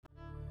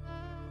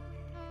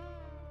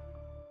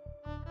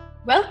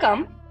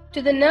Welcome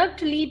to the Nerve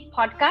to Lead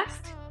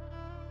podcast.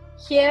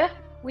 Here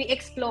we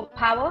explore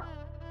power,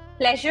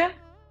 pleasure,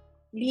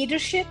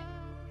 leadership,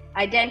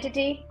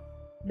 identity,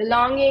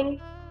 belonging,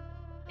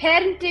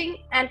 parenting,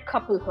 and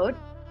couplehood,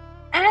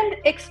 and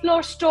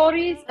explore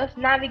stories of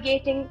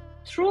navigating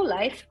through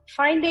life,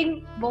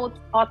 finding both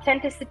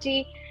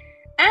authenticity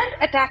and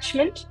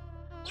attachment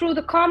through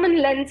the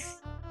common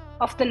lens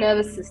of the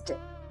nervous system.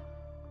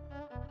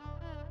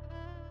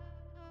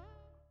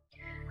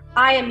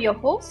 I am your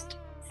host,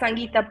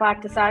 Sangeeta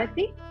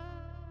Parthasarathy,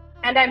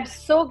 and I'm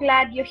so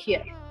glad you're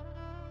here.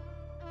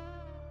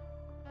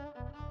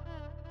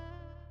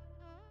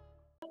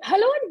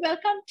 Hello and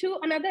welcome to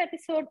another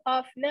episode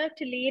of Nerve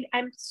to Lead.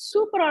 I'm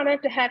super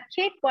honored to have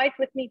Kate White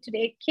with me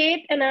today.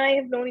 Kate and I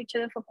have known each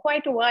other for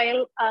quite a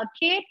while.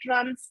 Kate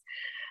runs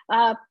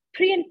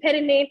Pre and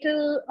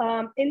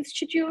Perinatal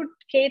Institute.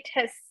 Kate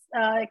has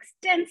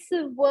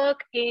extensive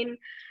work in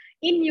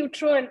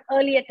utero and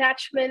early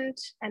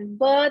attachment and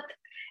birth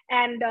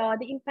and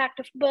the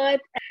impact of birth.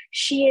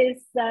 She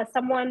is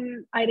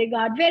someone I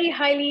regard very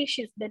highly.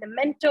 She's been a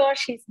mentor.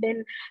 She's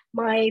been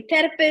my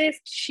therapist.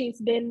 She's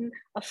been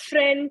a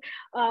friend.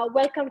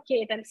 Welcome,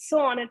 Kate. I'm so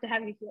honored to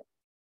have you here.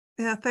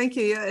 Yeah, thank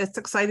you. Yeah, it's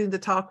exciting to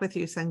talk with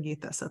you,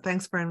 Sangeeta. So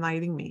thanks for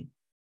inviting me.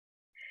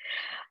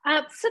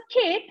 So,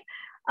 Kate,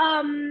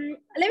 let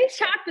me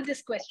start with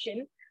this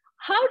question.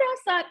 How does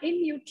our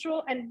in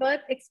utero and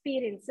birth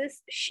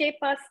experiences shape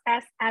us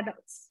as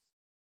adults?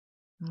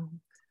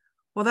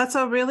 Well, that's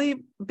a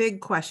really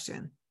big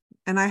question.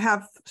 And I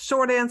have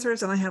short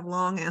answers and I have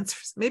long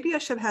answers. Maybe I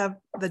should have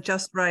the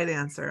just right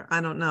answer. I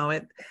don't know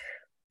it.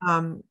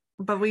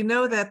 But we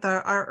know that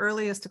our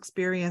earliest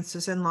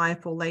experiences in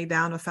life will lay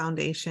down a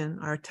foundation,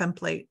 our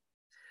template.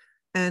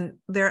 And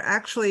there are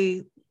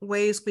actually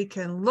ways we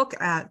can look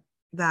at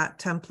that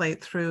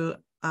template through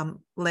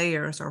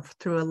layers or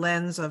through a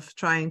lens of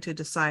trying to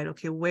decide,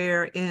 okay,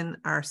 where in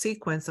our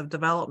sequence of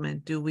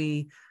development do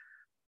we,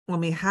 when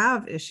we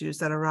have issues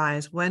that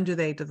arise, when do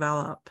they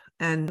develop?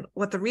 And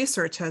what the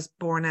research has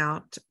borne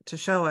out to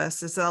show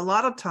us is that a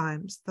lot of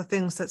times the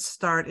things that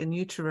start in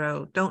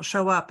utero don't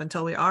show up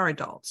until we are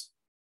adults,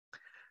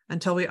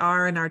 until we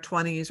are in our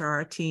 20s or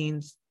our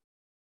teens.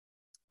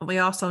 We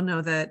also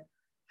know that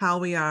how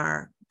we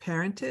are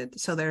parented,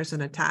 so there's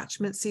an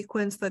attachment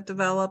sequence that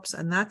develops,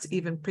 and that's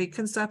even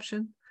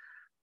preconception.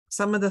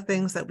 Some of the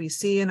things that we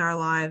see in our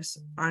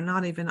lives are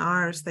not even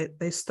ours.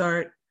 They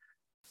start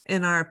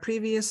in our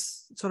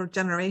previous sort of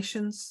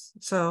generations.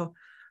 So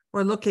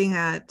we're looking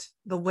at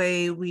the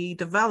way we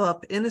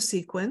develop in a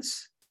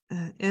sequence,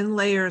 in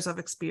layers of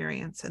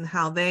experience, and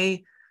how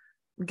they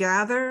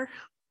gather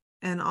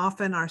and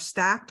often are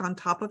stacked on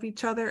top of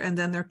each other, and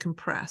then they're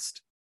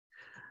compressed.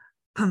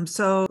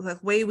 So the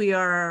way we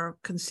are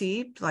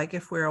conceived, like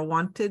if we're a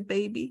wanted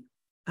baby,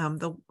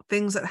 the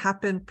things that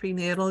happen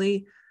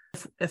prenatally,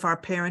 if our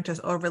parent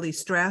is overly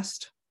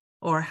stressed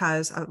or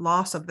has a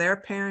loss of their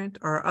parent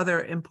or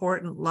other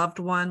important loved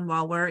one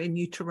while we're in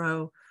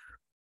utero,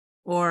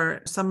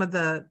 or some of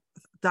the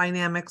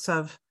dynamics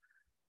of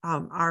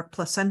our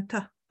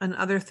placenta and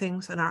other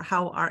things, and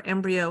how our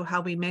embryo, how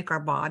we make our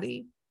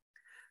body.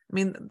 I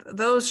mean,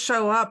 those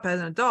show up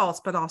as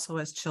adults, but also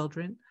as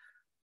children.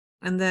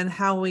 And then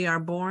how we are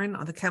born,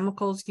 the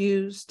chemicals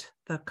used,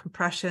 the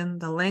compression,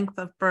 the length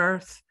of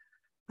birth,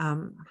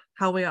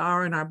 how we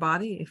are in our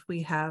body, if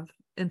we have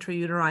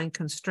intrauterine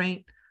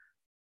constraint,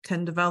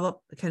 can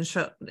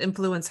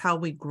influence how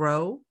we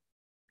grow.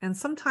 And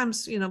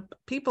sometimes,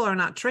 people are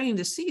not trained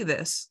to see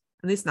this,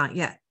 at least not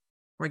yet.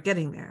 We're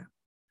getting there.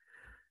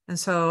 And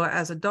so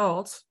as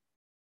adults,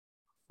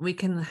 we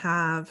can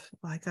have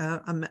like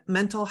a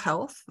mental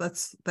health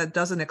that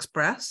doesn't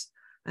express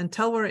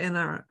until we're in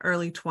our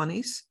early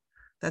 20s.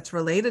 That's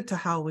related to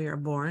how we are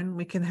born.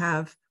 We can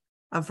have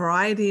a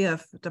variety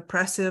of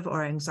depressive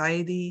or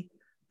anxiety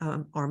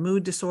or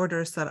mood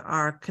disorders that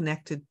are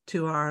connected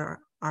to our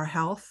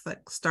health,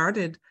 that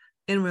started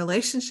in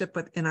relationship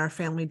within our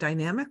family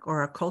dynamic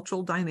or a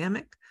cultural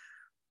dynamic.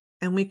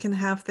 And we can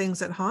have things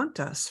that haunt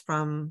us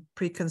from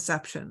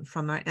preconception,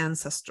 from our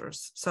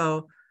ancestors.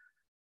 So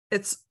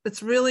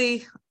it's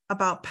really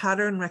about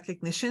pattern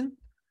recognition.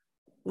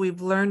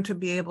 We've learned to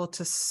be able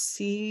to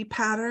see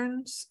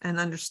patterns and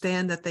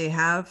understand that they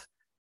have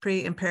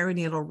pre and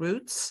perinatal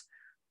roots.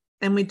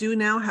 And we do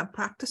now have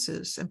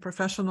practices and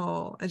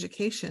professional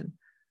education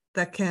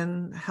that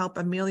can help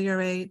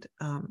ameliorate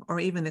or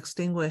even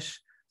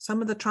extinguish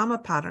some of the trauma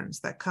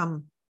patterns that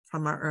come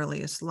from our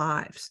earliest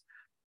lives.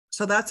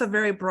 So that's a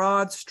very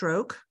broad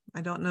stroke. I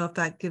don't know if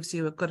that gives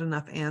you a good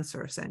enough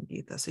answer,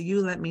 Sangeeta. So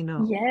you let me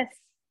know.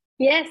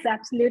 Yes,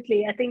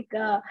 absolutely. I think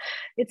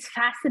it's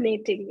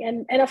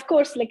fascinating. And of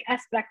course, like as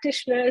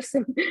practitioners,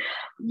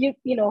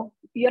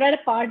 you're at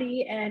a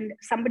party and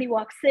somebody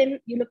walks in,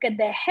 you look at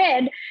their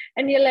head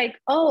and you're like,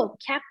 oh,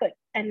 Caput.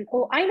 And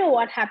oh, I know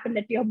what happened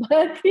at your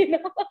birth,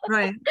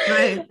 Right.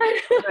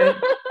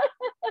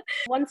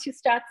 Once you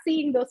start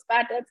seeing those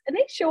patterns and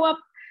they show up,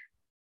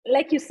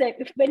 like you said,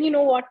 when you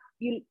know what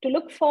to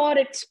look for,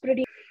 it's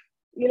pretty,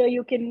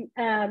 you can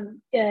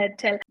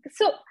tell.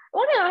 So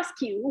want to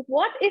ask you,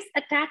 what is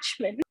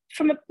attachment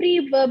from a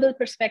pre-verbal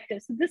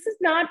perspective? So this is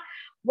not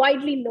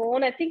widely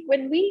known. I think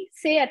when we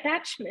say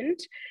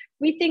attachment,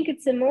 we think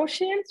it's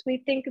emotions,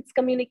 we think it's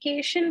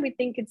communication, we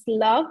think it's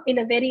love in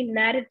a very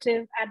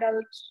narrative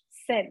adult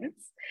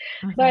sense.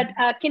 Mhm.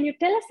 But can you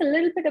tell us a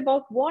little bit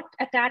about what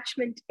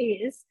attachment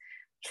is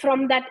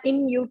from that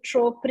in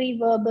utero,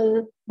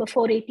 pre-verbal,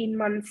 before 18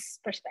 months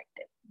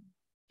perspective?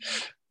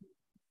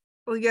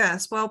 Well,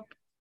 yes. Well,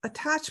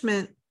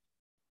 attachment,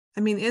 I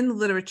mean, in the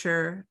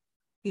literature,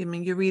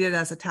 you read it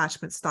as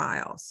attachment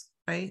styles,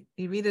 right?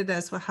 You read it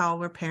as how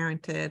we're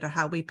parented or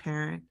how we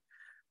parent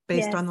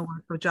based on the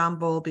work of John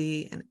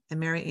Bowlby and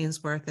Mary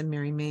Ainsworth and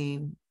Mary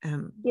Main.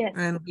 And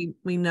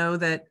we know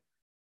that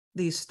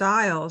these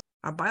styles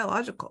are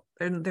biological.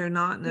 They're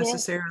not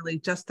necessarily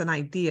just an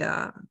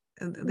idea.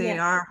 They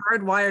are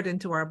hardwired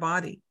into our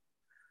body.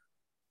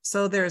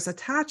 So there's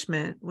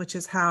attachment, which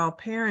is how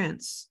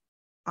parents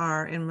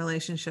are in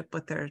relationship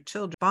with their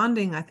children.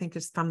 Bonding, I think,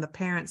 is from the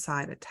parent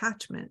side.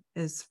 Attachment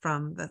is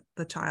from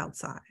the child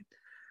side.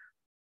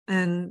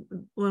 And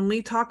when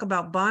we talk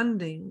about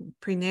bonding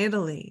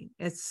prenatally,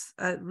 it's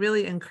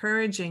really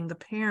encouraging the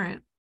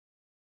parent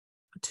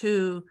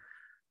to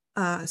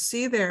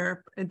see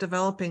their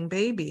developing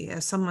baby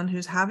as someone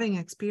who's having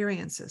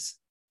experiences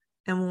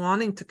and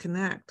wanting to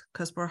connect,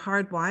 because we're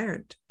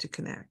hardwired to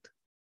connect.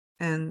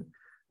 And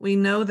we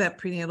know that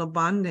prenatal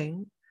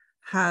bonding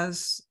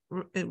has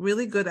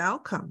really good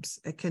outcomes.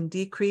 It can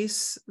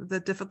decrease the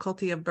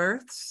difficulty of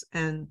births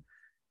and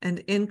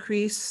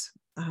increase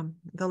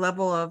the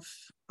level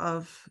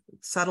of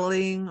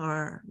settling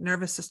or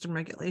nervous system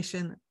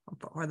regulation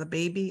for the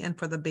baby and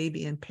for the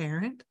baby and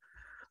parent.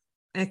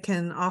 It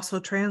can also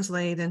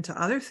translate into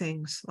other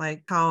things,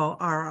 like how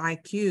our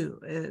IQ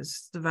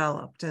is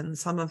developed and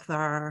some of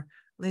our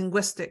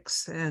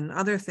linguistics and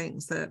other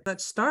things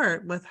that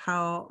start with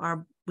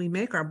how we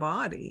make our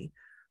body.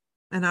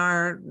 And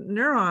our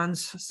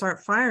neurons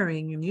start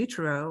firing in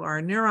utero.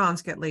 Our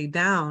neurons get laid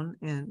down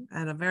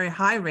at a very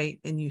high rate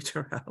in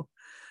utero.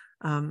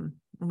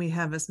 We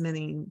have as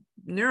many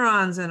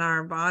neurons in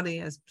our body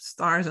as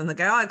stars in the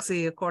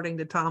galaxy, according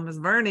to Thomas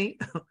Burney.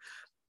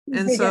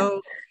 And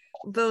so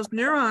those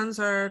neurons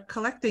are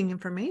collecting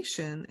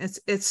information.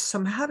 It's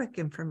somatic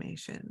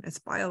information. It's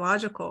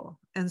biological.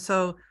 And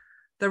so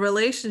the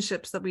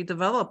relationships that we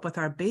develop with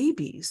our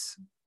babies,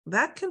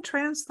 that can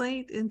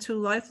translate into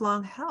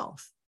lifelong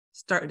health,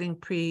 starting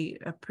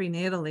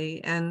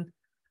prenatally. And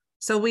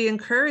so we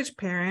encourage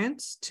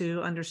parents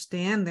to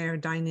understand their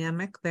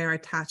dynamic, their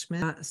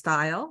attachment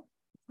style.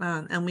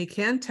 And we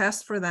can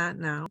test for that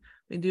now.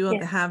 We do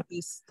have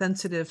these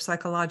sensitive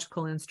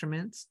psychological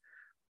instruments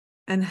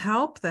and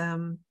help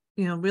them,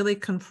 really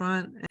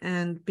confront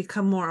and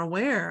become more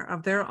aware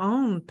of their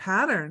own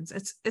patterns.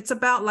 It's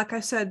about, like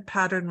I said,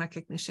 pattern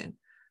recognition,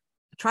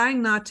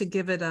 trying not to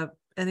give it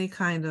any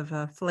kind of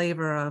a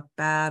flavor of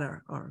bad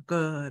or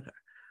good.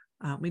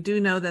 We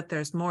do know that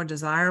there's more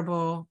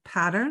desirable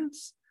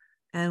patterns,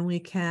 and we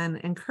can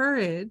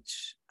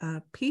encourage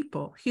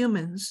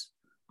humans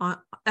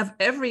of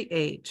every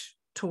age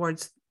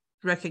towards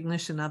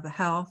recognition of the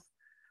health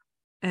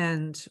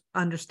and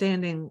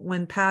understanding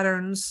when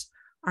patterns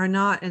are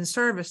not in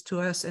service to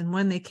us and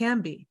when they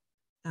can be.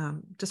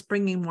 Just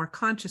bringing more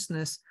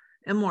consciousness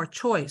and more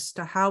choice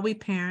to how we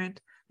parent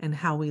and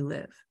how we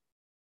live.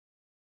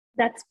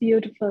 That's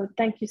beautiful.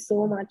 Thank you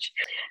so much.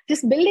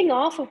 Just building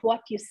off of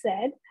what you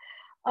said,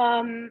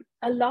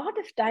 a lot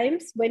of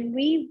times when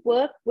we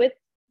work with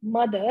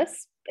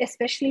mothers,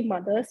 especially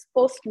mothers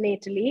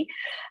postnatally,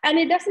 and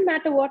it doesn't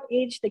matter what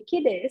age the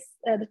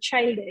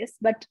child is,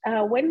 but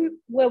when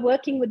we're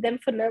working with them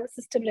for nervous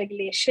system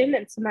regulation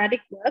and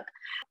somatic work,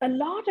 a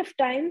lot of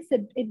times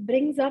it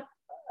brings up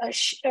a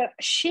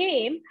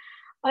shame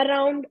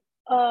around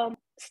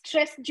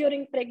stress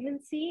during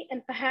pregnancy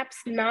and perhaps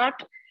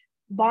not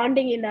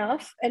bonding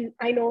enough. And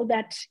I know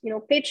that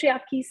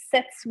patriarchy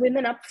sets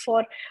women up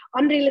for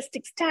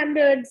unrealistic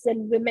standards,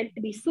 and we're meant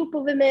to be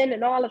superwomen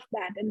and all of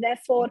that. And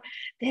therefore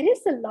there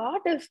is a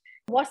lot of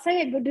was I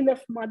a good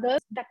enough mother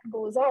that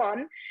goes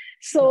on.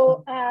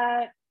 So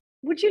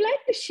would you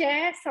like to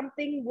share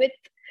something with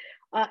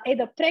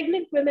either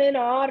pregnant women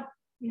or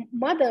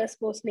mothers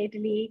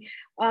postnatally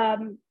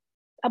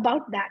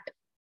about that?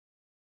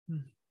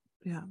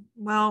 Yeah,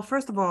 well,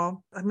 first of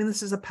all, I mean,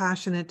 this is a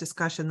passionate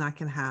discussion I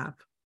can have.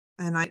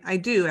 And I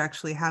do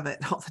actually have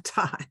it all the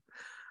time.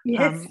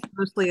 Yes.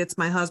 Mostly it's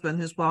my husband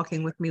who's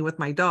walking with me with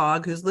my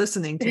dog, who's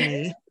listening to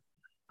me,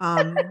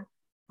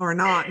 or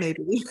not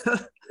maybe.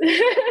 But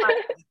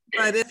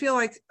I feel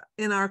like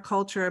in our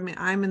culture, I mean,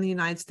 I'm in the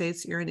United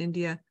States, you're in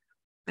India.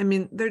 I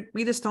mean,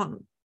 we just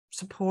don't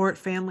support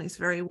families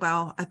very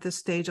well at this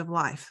stage of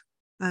life.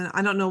 And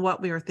I don't know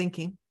what we were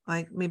thinking,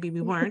 like maybe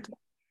we weren't.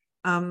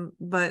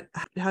 But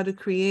how to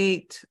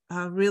create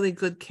really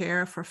good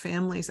care for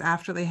families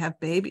after they have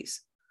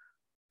babies.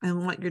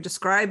 And what you're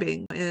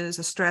describing is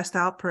a stressed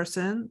out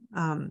person,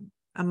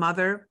 a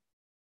mother.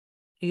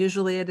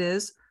 Usually it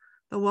is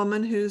the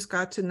woman who's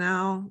got to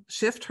now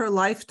shift her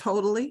life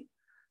totally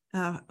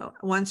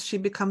once she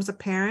becomes a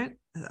parent.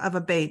 of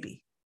a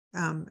baby.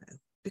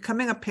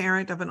 Becoming a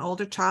parent of an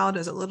older child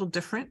is a little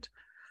different,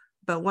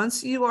 but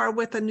once you are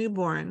with a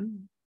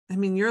newborn, I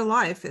mean, your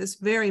life is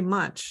very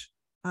much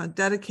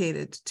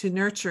dedicated to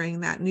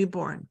nurturing that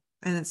newborn,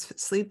 and it's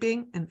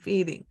sleeping and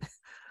feeding,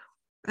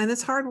 and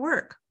it's hard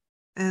work.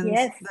 And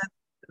Yes.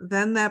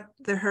 then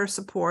her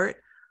support,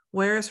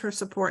 where is her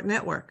support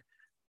network?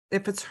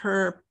 If it's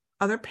her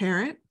other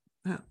parent,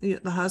 the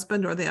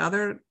husband or the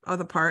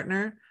other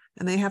partner,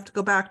 and they have to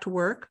go back to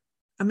work,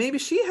 and maybe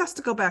she has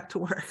to go back to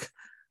work.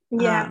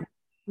 Yeah.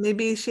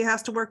 Maybe she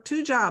has to work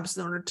 2 jobs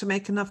in order to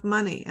make enough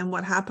money. And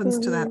what happens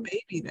to that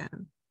baby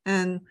then?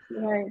 And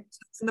right.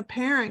 the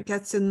parent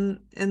gets in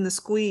the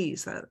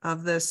squeeze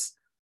of this.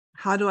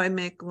 How do I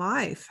make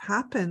life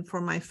happen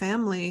for my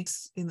family?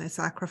 And they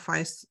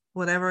sacrifice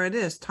whatever it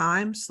is,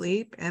 time,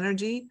 sleep,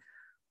 energy.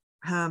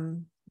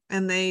 And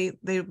they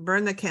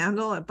burn the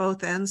candle at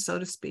both ends, so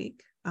to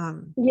speak.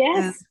 Yes.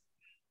 And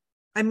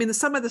I mean,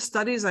 some of the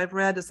studies I've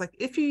read is like,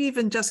 if you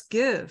even just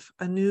give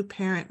a new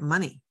parent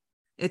money,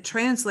 it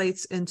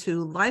translates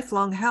into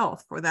lifelong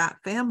health for that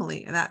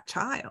family and that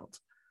child.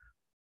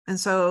 And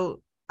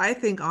so I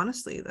think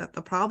honestly that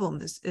the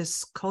problem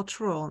is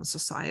cultural and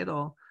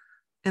societal.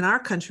 In our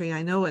country,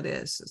 I know it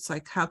is. It's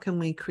like, how can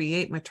we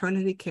create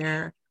maternity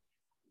care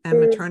and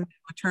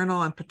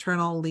maternal and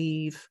paternal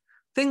leave,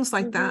 things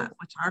like that,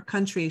 which our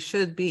country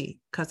should be,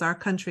 because our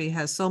country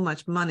has so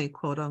much money,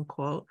 quote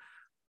unquote.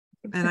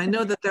 And I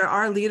know that there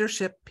are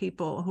leadership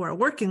people who are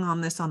working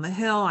on this on the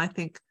Hill. I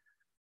think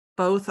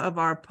both of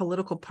our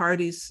political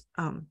parties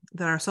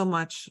that are so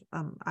much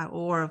at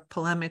war of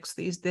polemics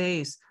these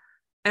days,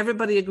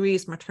 everybody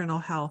agrees maternal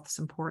health is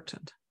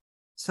important.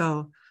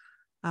 So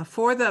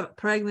for the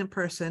pregnant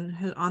person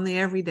who on the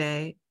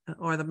everyday,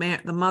 or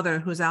the mother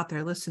who's out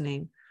there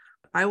listening,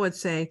 I would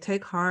say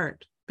take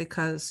heart,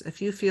 because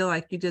if you feel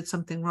like you did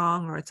something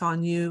wrong or it's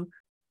on you,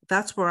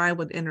 that's where I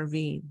would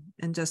intervene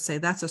and just say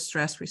that's a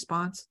stress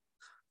response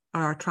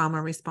or a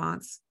trauma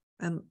response.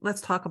 And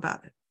let's talk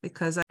about it,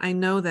 because I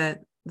know that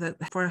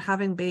for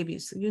having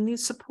babies, you need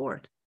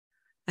support.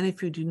 And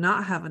if you do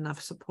not have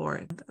enough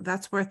support,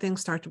 that's where things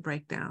start to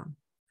break down.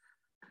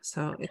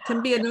 So it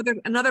can be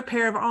another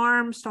pair of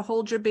arms to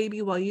hold your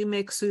baby while you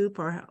make soup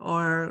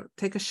or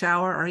take a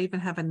shower or even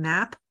have a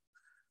nap.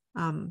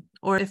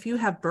 Or if you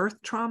have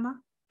birth trauma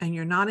and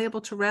you're not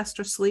able to rest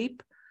or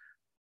sleep,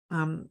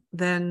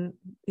 then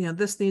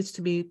this needs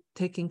to be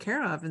taken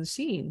care of and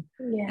seen.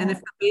 Yeah, and if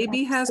the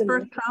baby has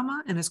birth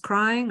trauma and is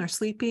crying or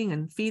sleeping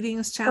and feeding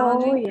is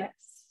challenging, yes,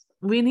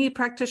 we need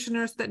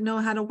practitioners that know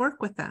how to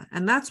work with that.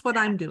 And that's what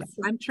I'm doing.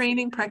 I'm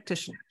training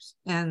practitioners,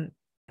 and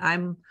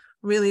I'm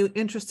really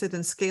interested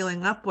in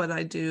scaling up what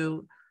I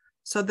do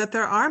so that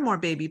there are more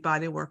baby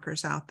body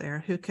workers out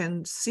there who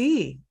can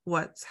see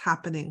what's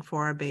happening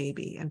for a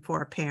baby and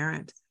for a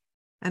parent.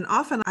 And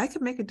often I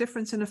can make a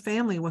difference in a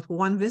family with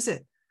one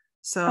visit.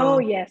 So,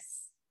 yes.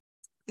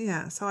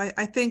 Yeah. So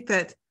I think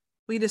that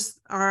we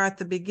just are at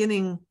the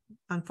beginning.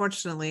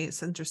 Unfortunately,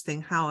 it's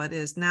interesting how it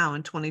is now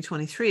in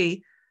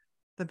 2023,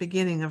 the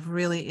beginning of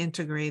really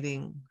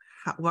integrating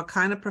what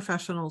kind of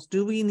professionals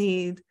do we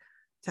need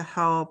to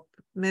help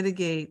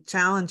mitigate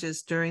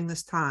challenges during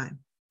this time.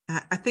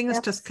 I think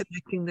it's just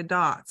connecting the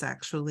dots,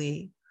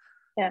 actually.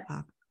 Yeah.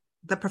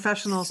 The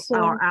professionals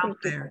are out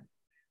there.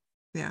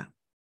 Yeah.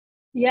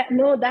 Yeah,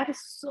 no, that is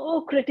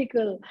so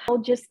critical.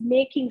 Just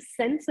making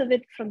sense of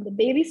it from the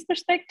baby's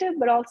perspective,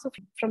 but also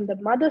from the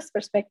mother's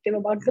perspective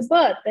about the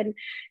birth. And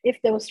if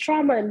there was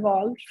trauma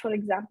involved, for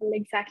example,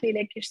 exactly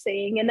like you're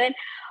saying. And then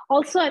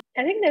also, I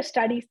think there's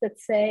studies that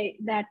say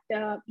that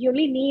you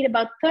only need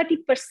about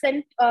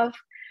 30% of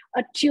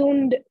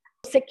attuned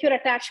secure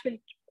attachment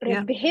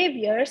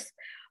behaviors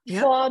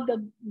for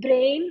the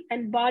brain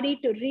and body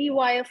to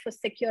rewire for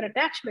secure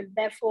attachment.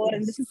 Therefore,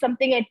 and this is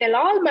something I tell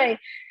all my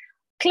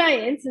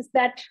clients, is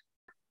that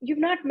you've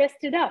not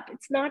messed it up.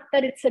 It's not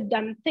that it's a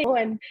done thing.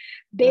 And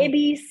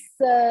babies'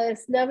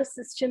 nervous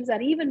systems are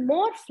even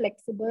more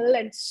flexible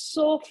and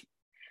so,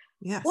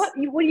 what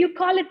you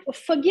call it,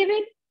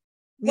 forgiving?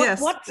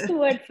 What's the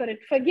word for it?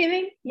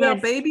 Forgiving? Well,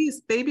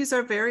 babies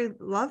are very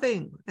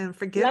loving and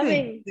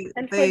forgiving.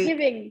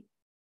 Forgiving.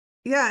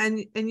 Yeah,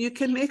 and you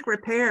can make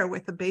repair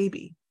with a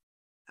baby.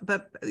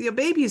 But your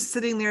baby's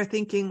sitting there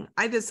thinking,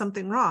 I did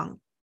something wrong,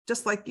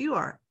 just like you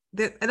are.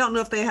 I don't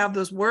know if they have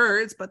those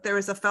words, but there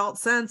is a felt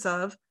sense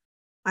of,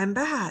 I'm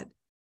bad,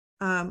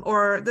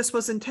 or this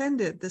was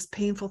intended, this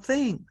painful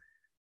thing.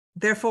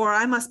 Therefore,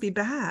 I must be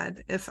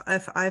bad if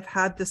I've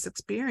had this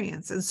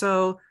experience. And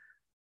so,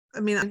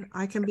 I mean,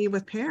 I can be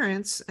with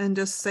parents and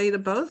just say to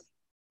both,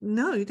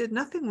 no, you did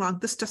nothing wrong.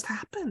 This just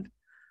happened.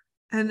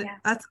 And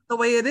that's the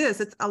way it is.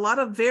 It's a lot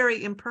of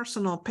very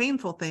impersonal,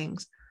 painful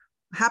things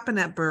happen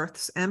at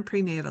births and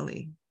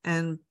prenatally.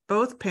 And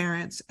both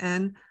parents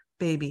and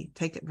baby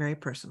take it very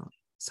personally.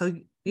 So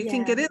you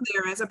can get in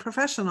there as a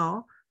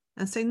professional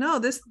and say, no,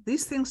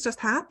 these things just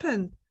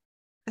happened.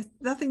 It's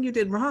nothing you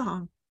did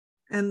wrong.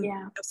 And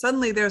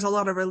suddenly there's a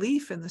lot of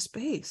relief in the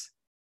space.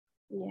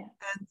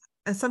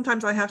 And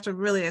sometimes I have to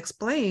really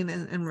explain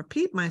and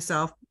repeat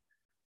myself,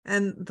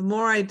 And the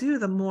more I do,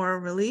 the more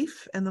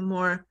relief and the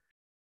more,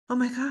 oh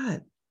my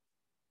God,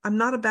 I'm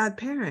not a bad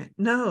parent.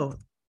 No,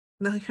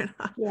 you're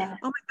not. Yeah.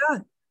 Oh my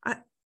God.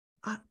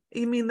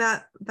 You mean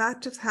that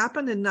just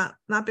happened, and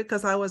not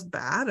because I was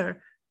bad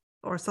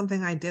or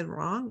something I did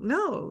wrong?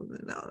 No,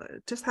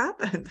 it just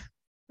happened.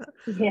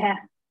 Yeah.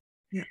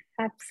 Yeah.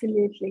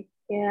 Absolutely.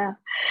 Yeah.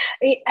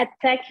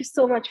 Thank you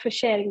so much for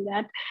sharing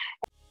that.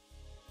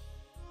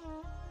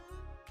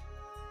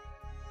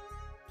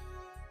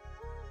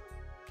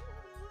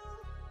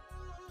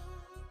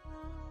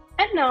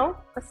 And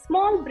now, a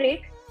small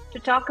break to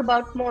talk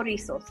about more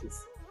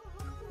resources.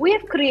 We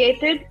have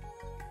created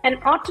an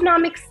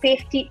autonomic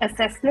safety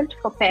assessment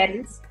for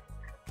parents,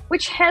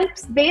 which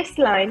helps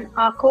baseline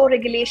our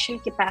co-regulation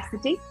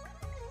capacity,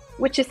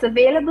 which is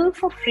available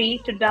for free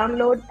to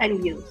download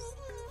and use.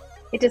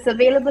 It is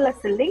available as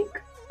a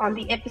link on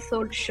the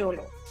episode show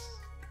notes.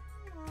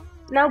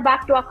 Now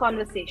back to our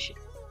conversation.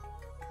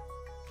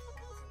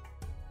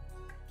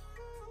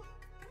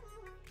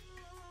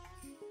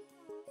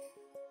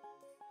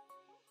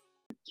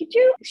 Could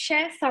you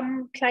share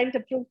some client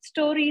approved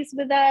stories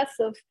with us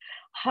of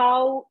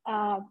how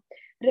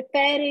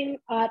repairing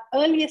our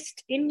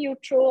earliest in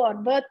utero or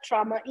birth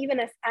trauma, even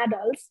as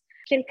adults,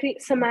 can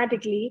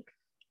somatically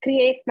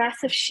create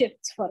massive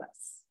shifts for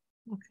us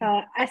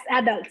as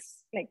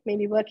adults, like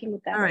maybe working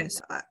with adults? All right,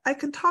 so I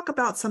can talk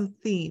about some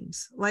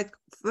themes. Like,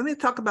 let me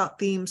talk about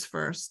themes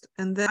first,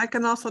 and then I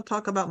can also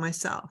talk about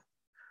myself.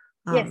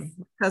 Yes.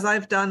 Because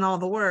I've done all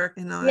the work,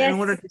 Yes. in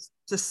order to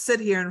just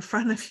sit here in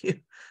front of you.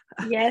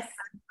 Yes.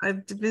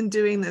 I've been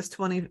doing this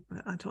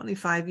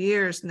 25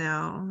 years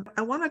now.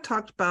 I want to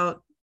talk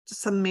about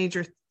some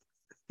major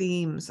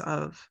themes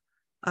of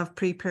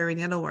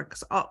pre-perinatal work.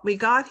 We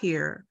got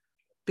here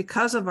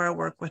because of our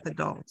work with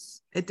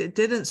adults. It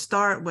didn't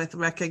start with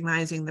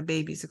recognizing the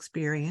baby's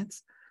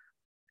experience.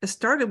 It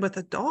started with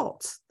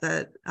adults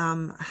that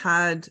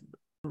had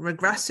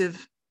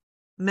regressive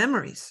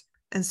memories.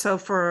 And so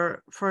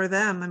for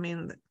them, I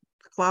mean,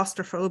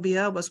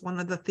 claustrophobia was one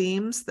of the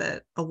themes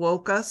that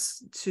awoke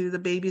us to the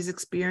baby's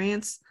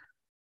experience.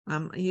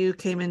 You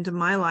came into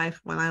my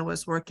life when I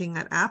was working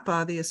at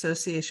APA, the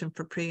Association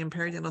for Pre and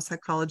Perinatal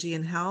Psychology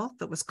and Health,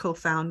 that was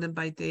co-founded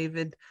by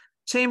David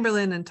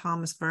Chamberlain and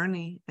Thomas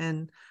Verney.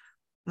 And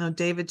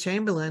David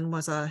Chamberlain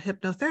was a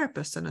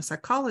hypnotherapist and a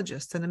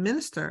psychologist and a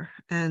minister.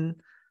 And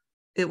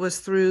it was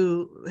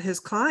through his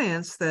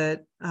clients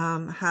that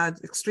had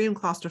extreme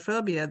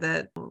claustrophobia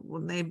that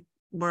when they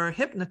were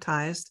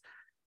hypnotized,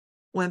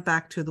 went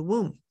back to the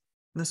womb.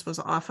 This was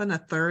often a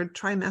third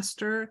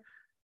trimester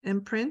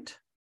imprint,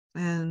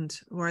 and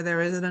where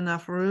there isn't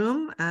enough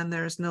room and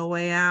there's no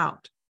way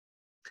out,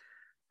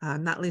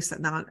 not at least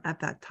not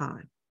at that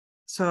time.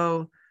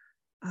 So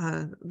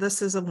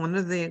this is one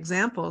of the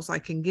examples I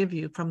can give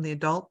you from the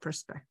adult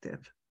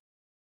perspective.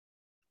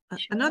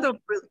 Sure.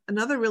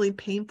 Another really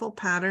painful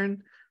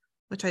pattern,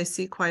 which I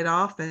see quite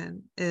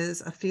often,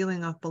 is a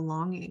feeling of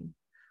belonging.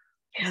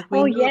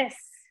 Yes.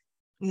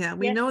 Yeah,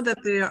 we know that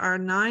there are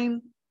 9,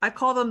 I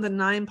call them the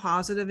 9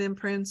 positive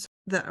imprints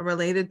that are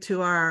related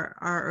to our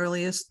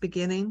earliest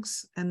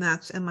beginnings. And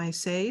that's, am I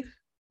safe?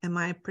 Am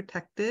I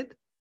protected?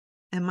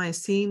 Am I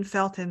seen,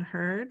 felt, and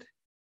heard,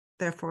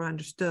 therefore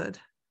understood?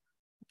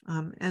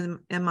 And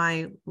am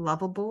I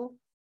lovable?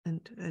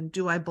 And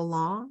do I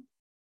belong?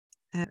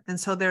 And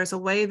so there's a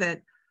way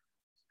that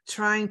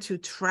trying to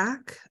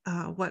track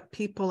what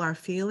people are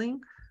feeling.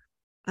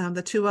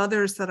 The 2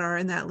 others that are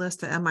in that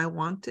list are, am I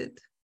wanted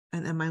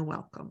and am I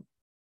welcome?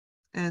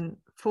 And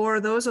for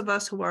those of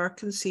us who are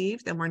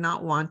conceived and we're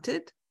not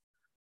wanted,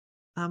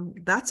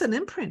 that's an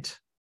imprint.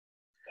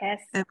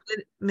 Yes. And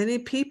many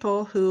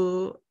people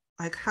who,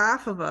 like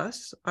half of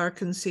us, are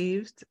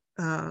conceived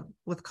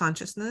with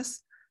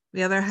consciousness.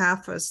 The other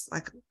half is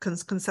like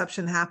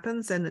conception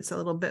happens and it's a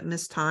little bit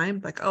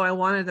mistimed. Like, oh, I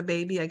wanted a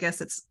baby. I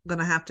guess it's going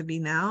to have to be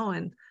now.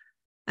 And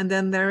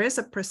then there is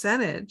a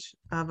percentage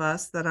of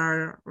us that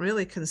are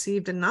really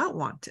conceived and not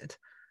wanted.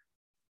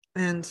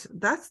 And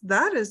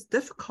that is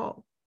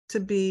difficult, to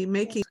be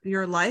making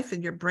your life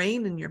and your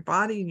brain and your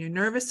body and your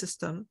nervous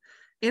system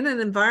in an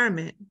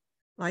environment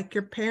like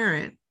your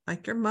parent,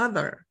 like your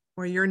mother,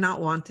 where you're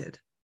not wanted.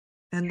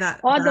 And the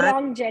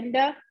wrong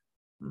gender.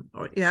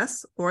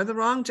 Yes, or the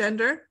wrong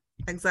gender.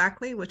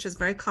 Exactly, which is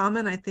very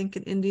common, I think,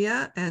 in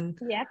India. And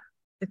yeah,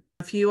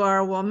 if you are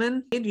a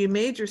woman, you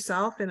made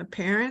yourself in a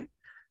parent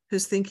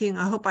who's thinking,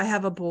 I hope I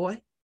have a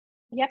boy.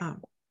 Yeah.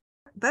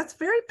 That's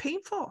very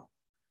painful.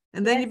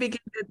 And then you begin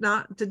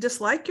to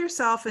dislike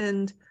yourself,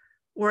 and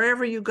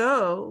wherever you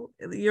go,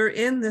 you're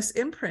in this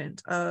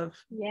imprint of,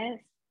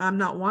 I'm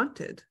not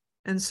wanted.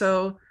 And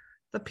so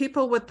the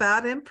people with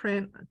that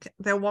imprint,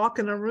 they'll walk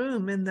in a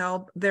room and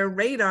their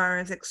radar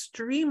is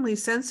extremely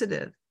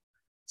sensitive.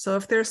 So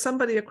if there's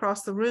somebody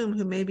across the room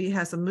who maybe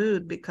has a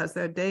mood because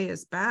their day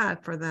is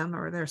bad for them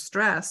or they're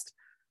stressed,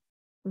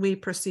 we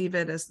perceive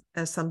it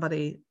as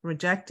somebody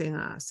rejecting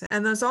us.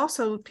 And there's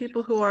also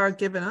people who are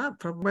given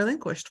up, or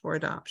relinquished for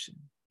adoption.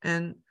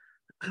 And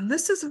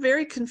this is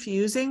very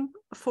confusing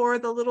for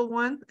the little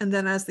one. And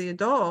then as the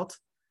adult,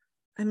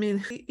 I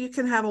mean, you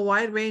can have a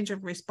wide range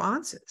of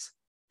responses.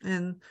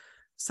 And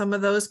some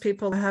of those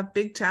people have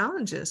big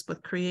challenges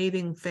with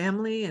creating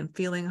family and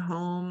feeling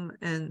home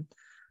and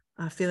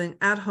feeling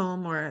at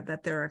home, or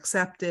that they're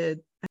accepted.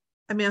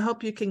 I mean, I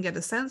hope you can get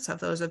a sense of,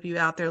 those of you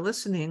out there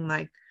listening,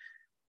 like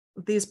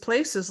these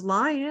places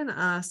lie in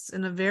us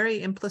in a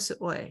very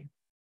implicit way.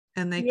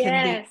 And they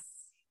can be,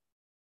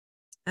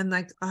 and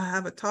like I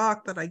have a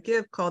talk that I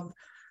give called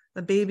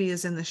 "The Baby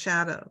is in the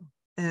Shadow."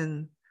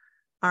 And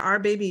our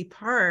baby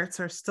parts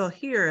are still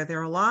here.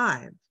 They're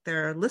alive.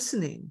 They're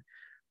listening.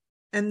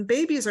 And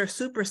babies are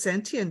super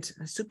sentient,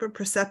 super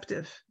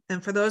perceptive.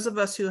 And for those of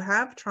us who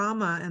have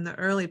trauma in the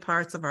early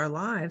parts of our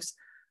lives,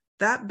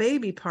 that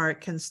baby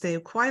part can stay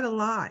quite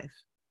alive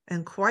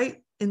and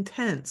quite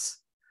intense,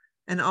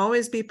 and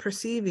always be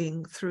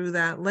perceiving through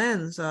that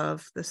lens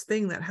of this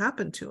thing that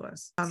happened to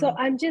us. So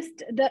I'm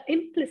just the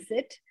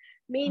implicit,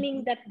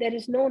 meaning that there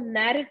is no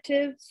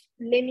narrative,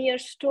 linear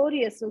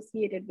story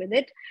associated with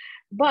it,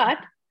 but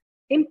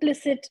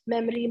implicit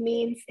memory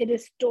means it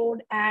is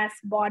stored as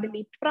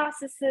bodily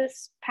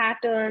processes,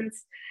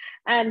 patterns,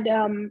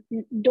 and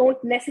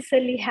don't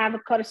necessarily have a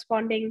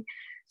corresponding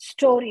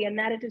story, a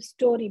narrative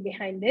story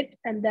behind it.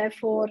 And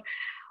therefore,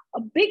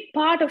 a big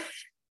part of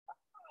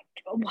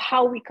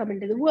how we come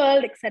into the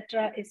world,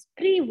 etc., is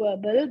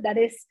pre-verbal. That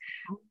is,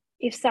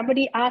 if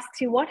somebody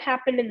asks you what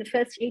happened in the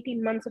first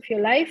 18 months of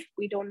your life,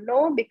 we don't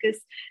know, because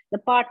the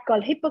part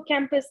called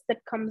hippocampus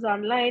that comes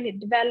online, it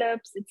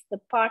develops. It's the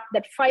part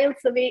that files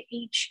away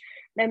each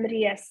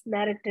memory as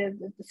narrative.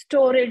 The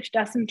storage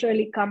doesn't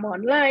really come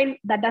online.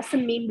 That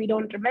doesn't mean we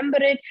don't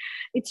remember it.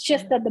 It's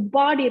just that the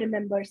body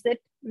remembers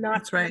it,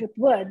 not with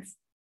words.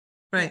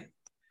 Right.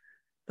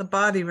 The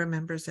body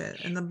remembers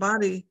it, and the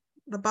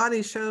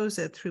body shows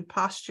it through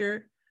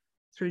posture,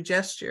 through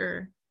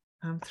gesture,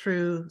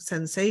 through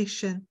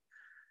sensation.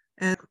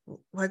 And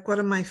like one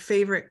of my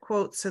favorite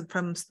quotes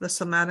from the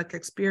somatic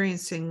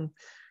experiencing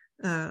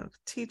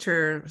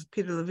teacher,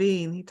 Peter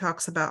Levine, he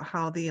talks about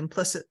how the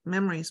implicit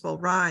memories will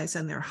rise,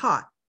 and they're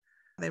hot.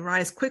 They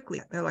rise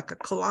quickly. They're like a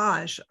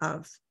collage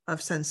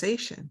of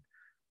sensation,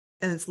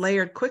 and it's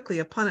layered quickly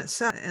upon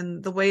itself.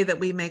 And the way that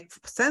we make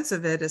sense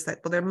of it is that,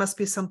 well, there must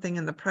be something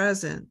in the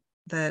present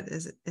that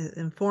is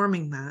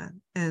informing that.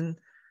 And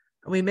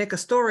we make a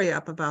story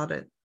up about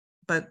it.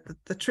 But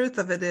the truth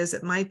of it is,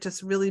 it might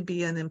just really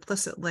be an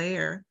implicit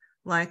layer.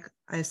 Like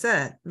I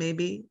said,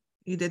 maybe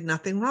you did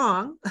nothing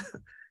wrong.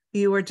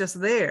 You were just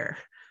there.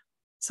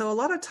 So a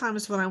lot of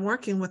times when I'm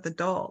working with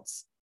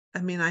adults, I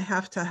mean, I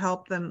have to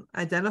help them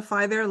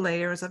identify their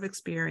layers of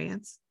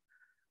experience,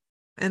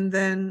 and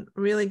then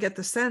really get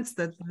the sense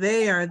that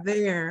they are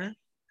there.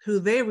 Who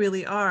they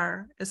really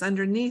are is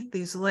underneath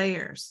these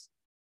layers.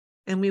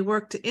 And we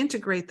work to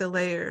integrate the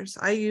layers.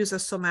 I use a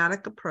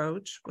somatic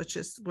approach, which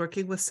is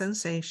working with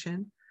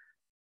sensation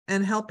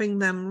and helping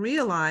them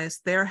realize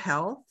their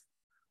health.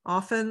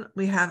 Often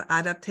we have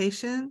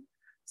adaptation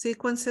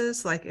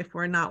sequences, like if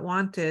we're not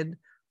wanted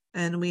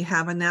and we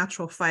have a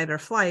natural fight or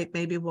flight,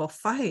 maybe we'll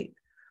fight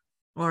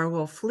or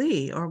we'll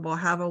flee, or we'll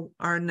have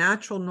our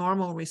natural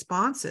normal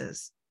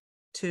responses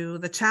to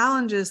the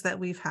challenges that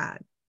we've had.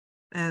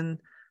 And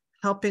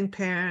helping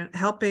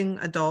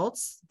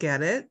adults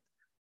get it.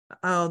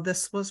 Oh,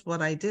 this was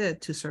what I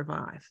did to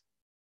survive.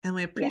 And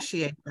we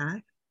appreciate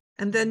that.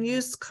 And then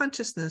use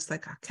consciousness,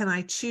 like, can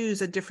I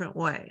choose a different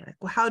way? Like,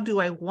 well, how do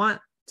I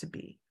want to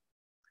be?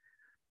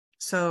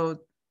 So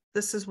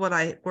this is what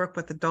I work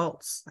with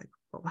adults. Like,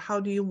 well, how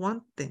do you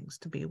want things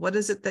to be? What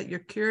is it that you're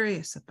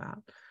curious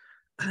about?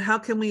 How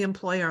can we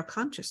employ our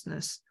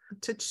consciousness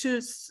to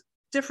choose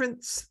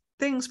different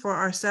things for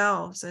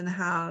ourselves and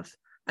have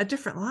a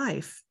different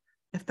life,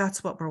 if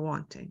that's what we're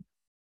wanting?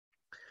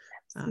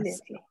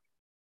 Absolutely.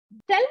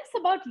 Tell us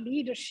about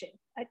leadership.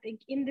 I think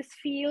in this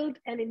field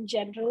and in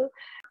general,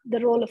 the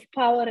role of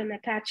power and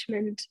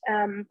attachment,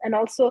 and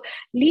also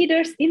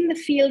leaders in the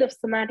field of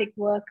somatic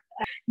work.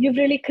 You've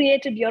really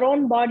created your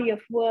own body of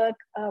work,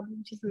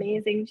 which is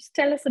amazing. Just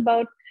tell us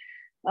about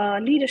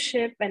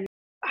leadership and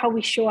how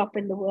we show up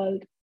in the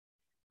world.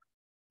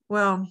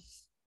 Well,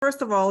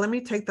 first of all, let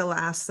me take the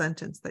last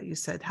sentence that you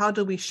said. How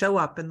do we show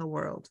up in the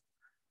world?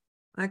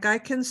 Like, I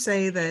can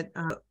say that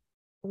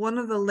one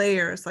of the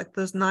layers, like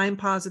those 9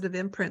 positive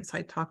imprints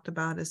I talked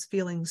about, is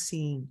feeling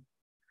seen.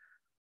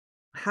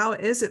 How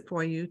is it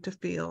for you to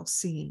feel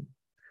seen?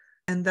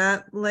 And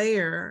that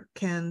layer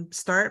can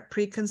start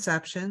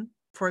preconception.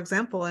 For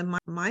example, in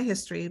my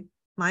history,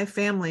 my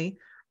family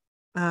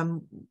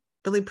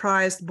really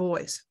prized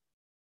boys.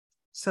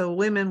 So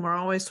women were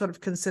always sort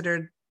of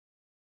considered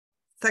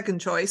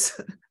second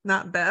choice,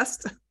 not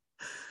best.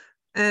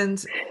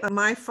 And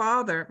my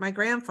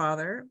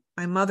grandfather,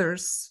 my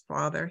mother's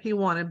father, he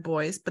wanted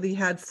boys, but he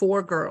had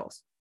 4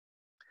 girls.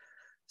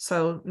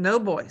 So no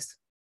boys.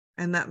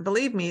 And that,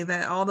 believe me,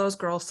 that all those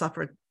girls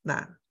suffered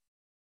that.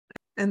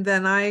 And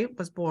then I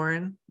was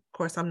born. Of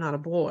course, I'm not a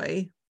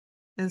boy.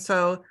 And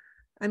so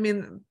I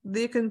mean,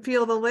 you can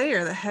feel the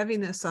layer, the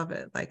heaviness of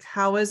it. Like,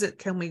 how is it,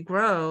 can we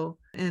grow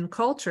in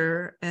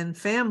culture and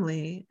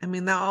family? I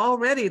mean, now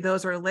already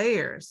those are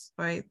layers,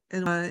 right?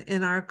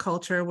 In our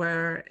culture,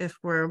 where if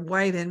we're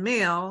white and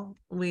male,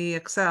 we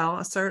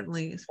excel,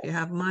 certainly if you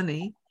have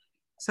money.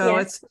 So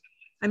Yes. it's,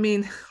 I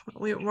mean,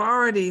 we're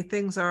already,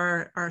 things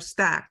are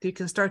stacked. You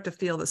can start to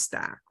feel the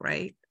stack,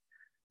 right?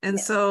 And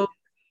Yes. so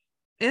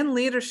in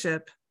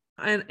leadership,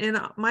 and in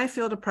my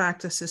field of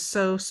practice is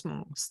so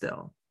small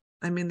still.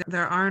 I mean,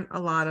 there aren't a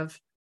lot of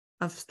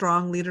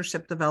strong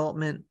leadership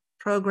development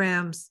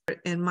programs.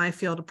 In my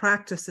field of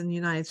practice in the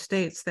United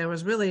States, there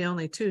was really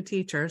only 2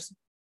 teachers.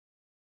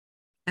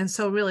 And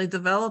so really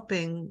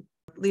developing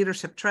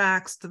leadership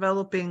tracks,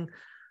 developing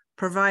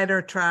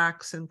provider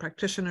tracks and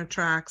practitioner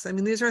tracks. I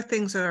mean, these are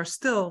things that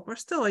we're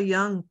still a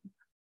young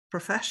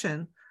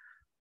profession.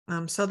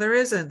 So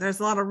there's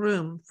a lot of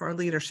room for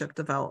leadership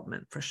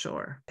development for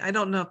sure. I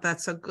don't know if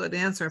that's a good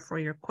answer for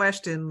your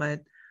question,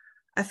 but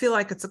I feel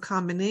like it's a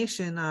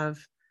combination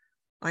of,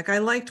 like, I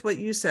liked what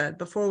you said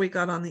before we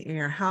got on the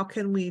air. How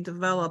can we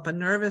develop a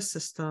nervous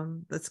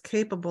system that's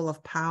capable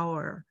of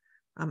power,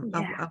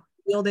 of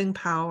wielding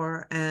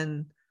power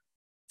and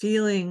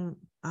feeling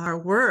our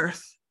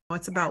worth?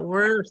 It's about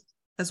worth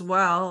as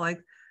well. Like,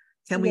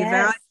 can we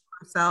value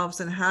ourselves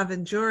and have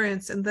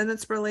endurance? And then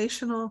it's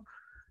relational.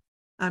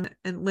 And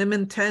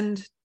women tend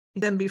to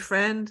then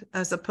befriend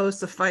as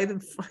opposed to fight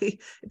and flee.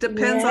 It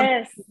depends on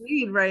the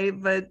need, right?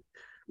 But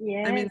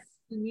I mean,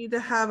 you need to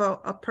have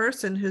a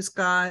person who's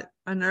got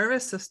a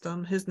nervous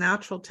system whose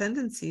natural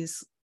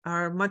tendencies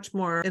are much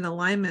more in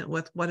alignment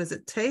with what does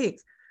it take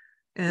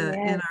in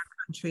our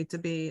country to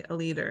be a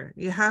leader.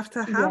 You have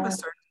to have a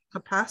certain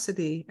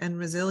capacity and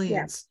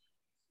resilience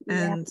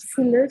and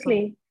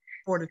absolutely.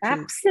 Fortitude.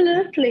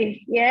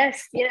 Absolutely.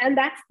 Yes. And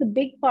that's the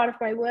big part of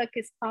my work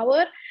is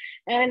power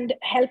and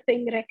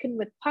helping reckon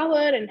with power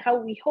and how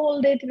we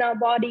hold it in our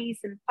bodies,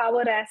 and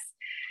power as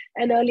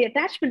an early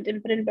attachment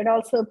imprint, but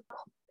also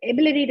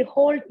ability to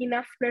hold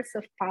enoughness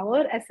of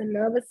power as a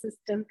nervous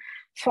system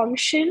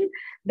function.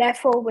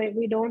 Therefore,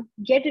 we don't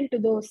get into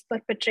those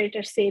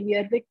perpetrator,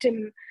 savior,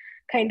 victim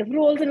kind of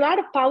roles, and a lot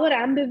of power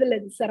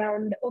ambivalence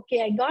around,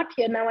 okay, I got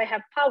here, now I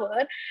have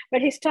power.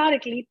 But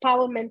historically,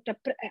 power meant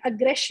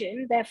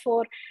aggression.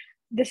 Therefore,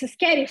 this is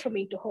scary for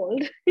me to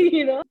hold,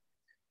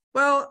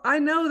 Well, I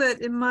know that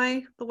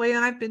the way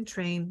I've been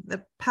trained,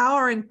 that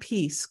power and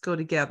peace go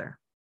together.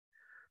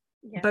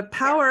 But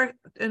power,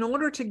 in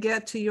order to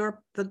get to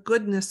the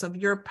goodness of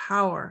your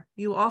power,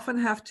 you often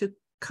have to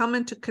come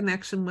into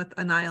connection with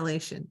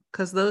annihilation,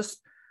 because those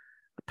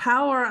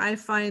power, I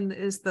find,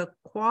 is the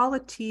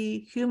quality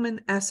human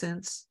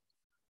essence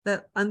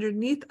that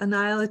underneath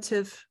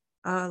annihilative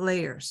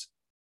layers.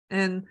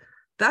 And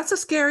that's a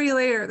scary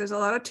layer. There's a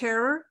lot of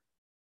terror,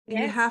 and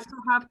you have to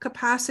have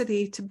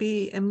capacity to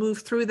be and move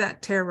through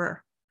that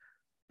terror.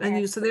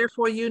 And so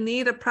therefore you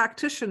need a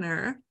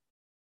practitioner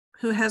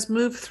who has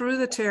moved through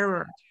the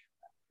terror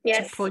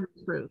to pull you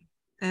through.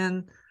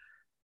 And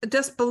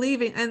just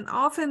believing, and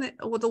often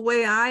the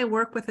way I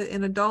work with it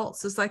in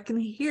adults is I can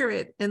hear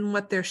it in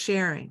what they're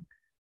sharing.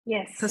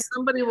 Because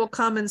somebody will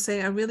come and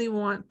say, I really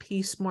want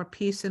peace, more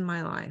peace in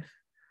my life.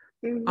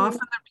 Mm-hmm. Often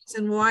the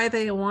reason why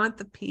they want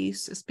the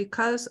peace is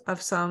because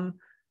of some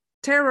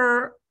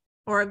terror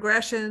or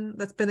aggression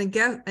that's been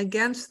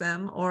against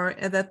them, or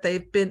that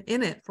they've been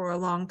in it for a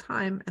long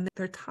time and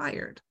they're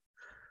tired.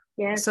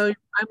 So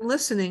I'm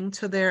listening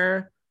to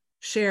their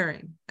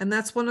sharing. And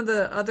that's one of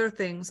the other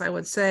things I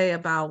would say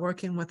about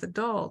working with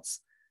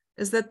adults,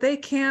 is that they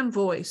can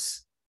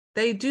voice.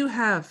 They do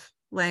have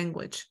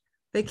language.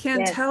 They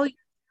can tell you,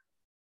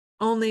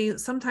 only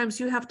sometimes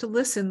you have to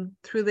listen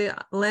through the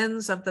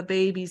lens of the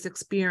baby's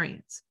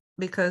experience,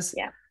 because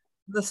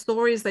the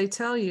stories they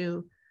tell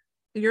you,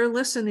 you're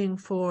listening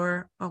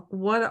for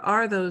what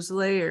are those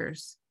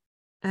layers,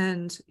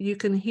 and you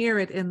can hear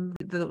it in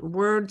the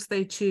words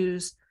they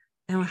choose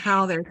and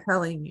how they're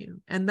telling you.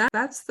 And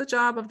that's the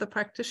job of the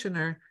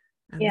practitioner.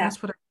 And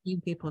that's what I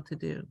need people to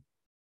do.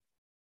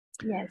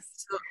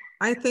 So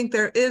I think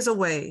there is a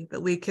way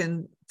that we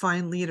can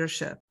find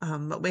leadership,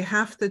 but we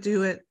have to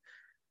do it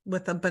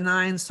with a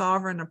benign,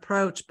 sovereign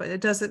approach, but it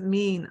doesn't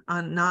mean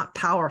not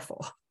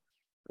powerful.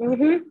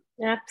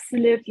 Mm-hmm.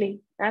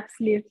 Absolutely.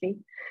 Absolutely.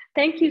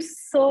 Thank you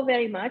so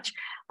very much.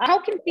 How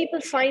can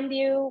people find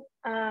you?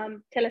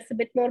 Tell us a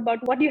bit more about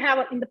what you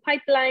have in the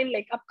pipeline,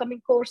 like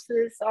upcoming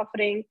courses,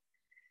 offering.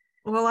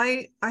 Well,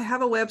 I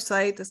have a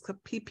website. It's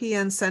called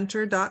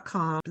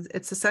ppncenter.com.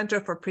 It's a center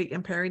for pre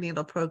and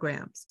perinatal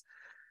programs.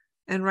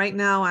 And right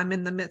now I'm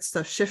in the midst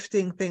of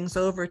shifting things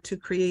over to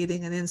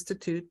creating an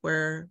institute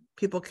where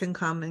people can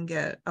come and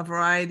get a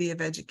variety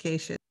of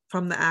education,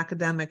 from the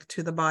academic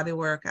to the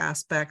bodywork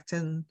aspect.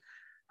 And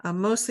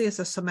mostly it's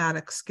a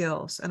somatic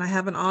skills. And I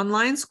have an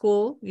online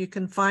school. You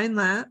can find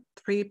that,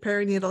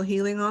 Pre-Perinatal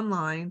Healing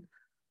Online,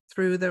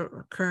 through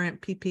the current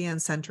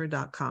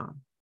ppncenter.com.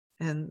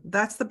 And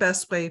that's the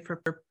best way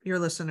for your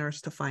listeners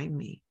to find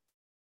me.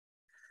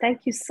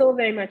 Thank you so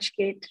very much,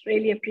 Kate.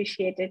 Really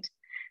appreciate it.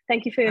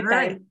 Thank you for your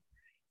time.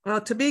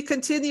 Well, to be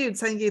continued,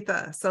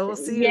 Sangeeta. So we'll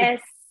see you.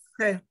 Yes.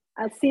 Okay.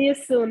 I'll see you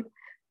soon.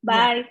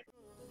 Bye. Yeah.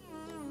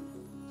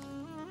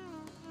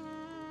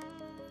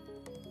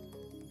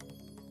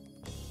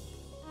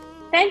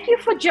 Thank you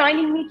for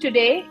joining me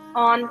today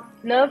on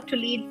Nerve to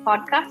Lead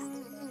podcast.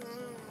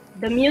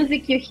 The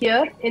music you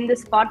hear in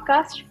this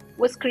podcast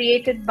was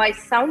created by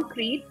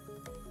Soundcreed.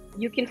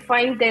 You can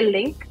find their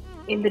link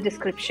in the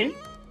description.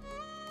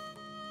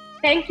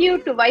 Thank you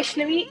to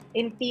Vaishnavi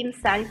in Team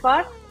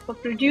Sangpart for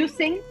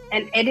producing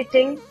and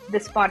editing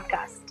this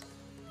podcast.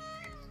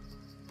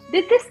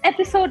 Did this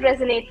episode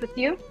resonate with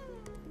you?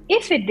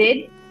 If it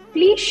did,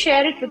 please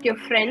share it with your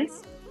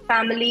friends,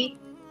 family,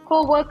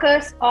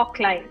 co-workers, or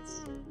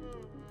clients.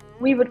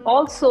 We would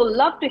also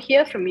love to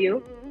hear from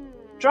you.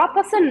 Drop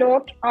us a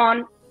note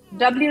on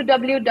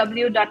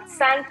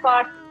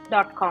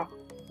www.sangpart.com.